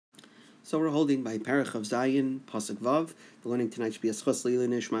So we're holding by Parach of Zayin, Pasuk Vav. We're learning tonight should be a Schus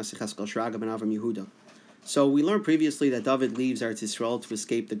Leilinish Masech Haskell Shraga ben Avram Yehuda. So we learned previously that David leaves Eretz Yisrael to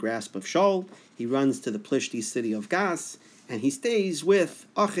escape the grasp of Shaul. He runs to the Plishti city of Gas, and he stays with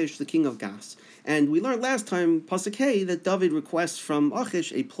Achish, the king of Gas. And we learned last time, Pasuk Hey, that David requests from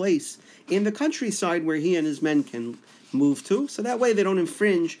Achish a place in the countryside where he and his men can move to, so that way they don't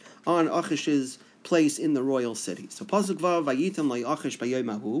infringe on Achish's place in the royal city. So Pasuk Vav, Vayitam lo Achish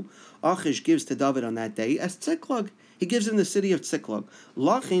b'yom hahu. Achish gives to David on that day as Tziklag. He gives him the city of Tziklag.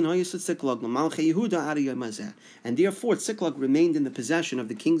 Lachin hayis Tziklag l'malchei Yehuda ad hayom hazeh. And therefore Tziklag remained in the possession of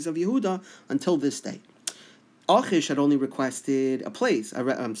the kings of Yehuda until this day. Achish had only requested a place.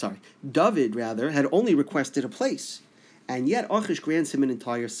 David had only requested a place, and yet Achish grants him an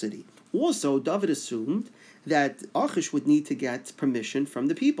entire city. Also, David assumed that Achish would need to get permission from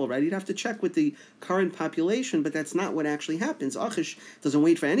the people, right? He'd have to check with the current population, but that's not what actually happens. Achish doesn't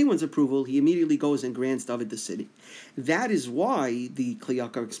wait for anyone's approval. He immediately goes and grants David the city. That is why, the Kli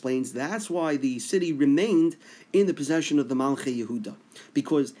Yakar explains, that's why the city remained in the possession of the Malchei Yehuda.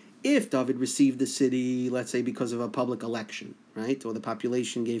 Because if David received the city, let's say because of a public election, right, or the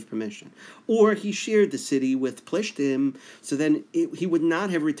population gave permission, or he shared the city with Plishtim, so then he would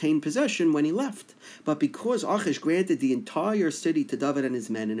not have retained possession when he left. But because Achish granted the entire city to David and his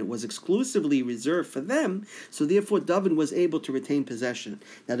men, and it was exclusively reserved for them, so therefore David was able to retain possession.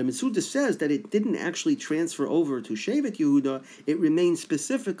 Now the Mitzuda says that it didn't actually transfer over to Shevet Yehuda, it remained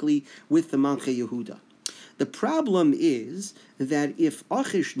specifically with the Malchei Yehuda. The problem is that if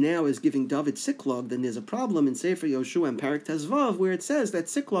Achish now is giving David Tziklag, then there's a problem in Sefer Yoshua and Parak Tezvav where it says that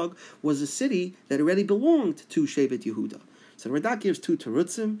Tziklag was a city that already belonged to Shevet Yehuda. So the Radak gives two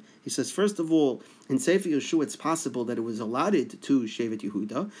terutzim. He says, first of all, in Sefer Yoshua it's possible that it was allotted to Shevet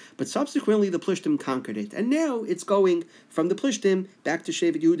Yehuda, but subsequently the Plishtim conquered it, and now it's going from the Plishtim back to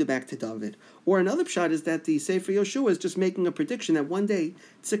Shevet Yehuda, back to David. Or another pshat is that the Sefer Yoshua is just making a prediction that one day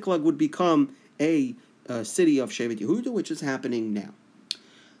Tziklag would become a city of Shevet Yehuda, which is happening now.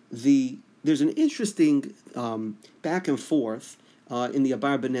 There's an interesting back and forth in the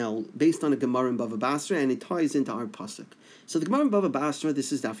Abarbanel based on a Gemara in Bava Basra, and it ties into our pasuk. So the Gemara in Bava Basra,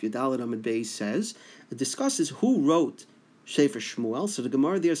 this is Daf Yudalad Amud Beis, discusses who wrote Sefer Shmuel. So the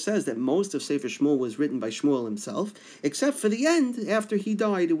Gemara there says that most of Sefer Shmuel was written by Shmuel himself, except for the end, after he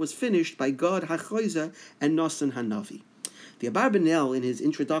died, it was finished by Gad HaChoyzeh and Nasan Hanavi. The Abarbanel, in his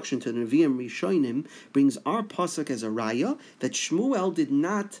introduction to the Nevi'im Rishonim, brings our pasuk as a raya that Shmuel did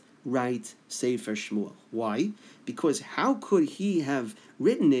not write Sefer Shmuel. Why? Because how could he have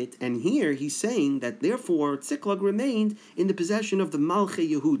written it? And here he's saying that therefore Tziklag remained in the possession of the Malchei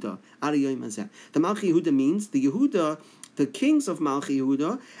Yehuda. The Malchei Yehuda means the kings of Malchei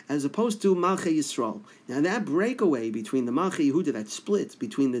Yehuda, as opposed to Malchei Yisrael. Now that breakaway between the Malchei Yehuda, that split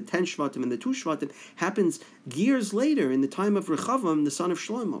between the 10 Shvatim and the 2 Shvatim, happens years later in the time of Rechavam, the son of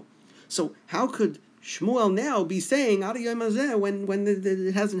Shlomo. So how could Shmuel now be saying Ad Yom Hazeh when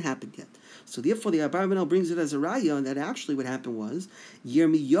it hasn't happened yet? So therefore the Abarbanel brings it as a raya that actually what happened was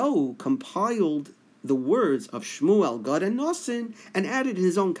Yirmiyahu compiled the words of Shmuel, Gad, and Nasan, and added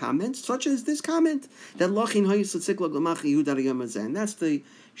his own comments, such as this comment, that Lachin hayis Tziklag l'malchei Yehuda ad hayom hazeh, and that's the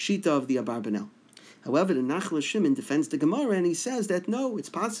shita of the Abarbanel. However, the Nachla Shimon defends the Gemara, and he says that no, it's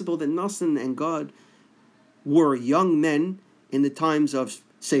possible that Nasan and Gad were young men in the times of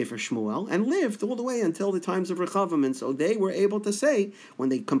Sefer Shmuel, and lived all the way until the times of Rechavam, and so they were able to say, when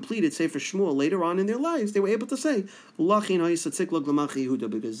they completed Sefer Shmuel later on in their lives, they were able to say, Lachin hayis Tziklag l'malchei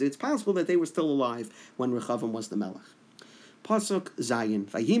Yehuda, because it's possible that they were still alive when Rechavam was the Melech. Pasuk Zayin,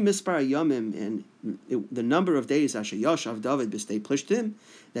 Vayim mispar yamim, and the number of days Asher Yashav David b'stei Plishtim,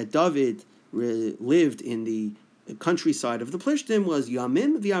 that David lived in the countryside of the Plishtim, was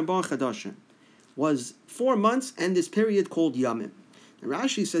Yamim v'arba chadashim, was 4 months, and this period called Yamim.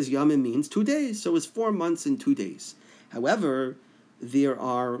 Rashi says Yamim means 2 days, so it's 4 months and 2 days. However, there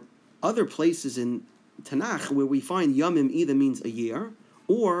are other places in Tanakh where we find Yamim either means a year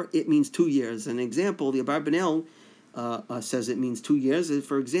or it means 2 years. An example, the Abarbanel says it means 2 years.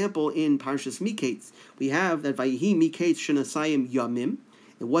 For example, in Parshas Miketz, we have that Vayihi Miketz Shenasayim Yamim.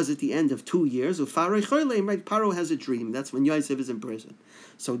 It was at the end of 2 years. Right? Paro has a dream. That's when Yosef is in prison.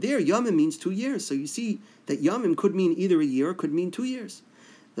 So there, Yamim means 2 years. So you see that Yamim could mean either a year or could mean 2 years.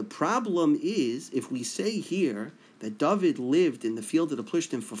 The problem is, if we say here that David lived in the field of the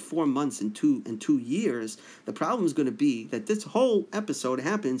Plishtim for 4 months and 2 years, the problem is going to be that this whole episode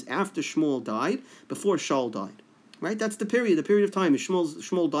happens after Shmuel died, before Shaul died. Right? That's the period of time.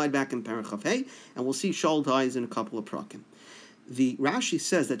 Shmuel died back in Parach Hey, and we'll see Shaul dies in a couple of prakim. The Rashi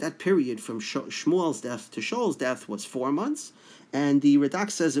says that period from Shmuel's death to Shaul's death was 4 months, and the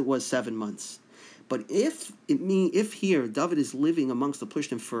Radak says it was 7 months. But if here David is living amongst the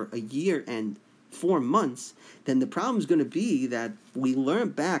Plishtim for a year and 4 months, then the problem is going to be that we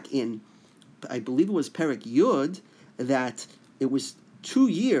learned back in, I believe it was Perek Yud, that it was 2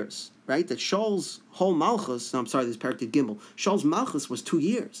 years, right? That Shaul's whole Malchus, no, I'm sorry, this is Perek Gimel. Shaul's Malchus was 2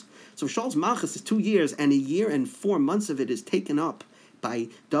 years. So Shaul's Malchus is 2 years, and a year and 4 months of it is taken up by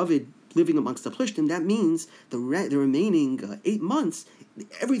David living amongst the Plishtim. That means the remaining 8 months,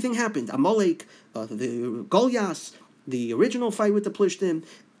 everything happened. Amalek, the Goliath, the original fight with the Plishtim,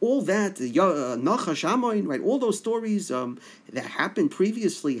 all that, Nachash Amoin, right? All those stories that happened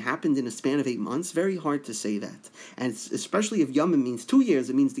previously happened in a span of 8 months. Very hard to say that, and especially if Yomim means 2 years,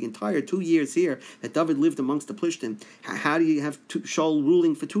 it means the entire 2 years here that David lived amongst the Plishtim. How do you have Shaul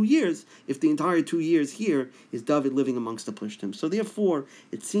ruling for 2 years if the entire 2 years here is David living amongst the Plishtim? So therefore,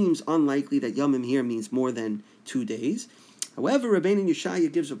 it seems unlikely that Yomim here means more than 2 days. However, Rabbeinu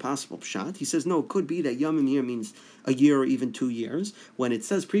Yeshaya gives a possible pshat. He says, no, it could be that Yomim here means a year or even 2 years. When it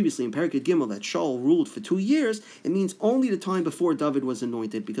says previously in Perek Gimel that Shaul ruled for 2 years, it means only the time before David was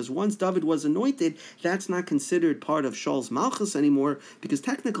anointed. Because once David was anointed, that's not considered part of Shaul's Malchus anymore, because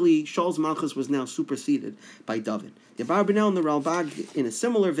technically Shaul's Malchus was now superseded by David. The Abarbanel and the Ralbag, in a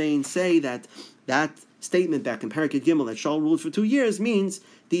similar vein, say that statement back in Perek Gimel that Shaul ruled for 2 years means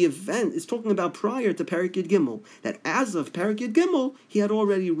the event is talking about prior to Perek Gimel, that as of Perek Gimel, he had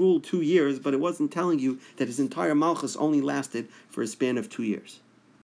already ruled 2 years, but it wasn't telling you that his entire Malchus only lasted for a span of 2 years.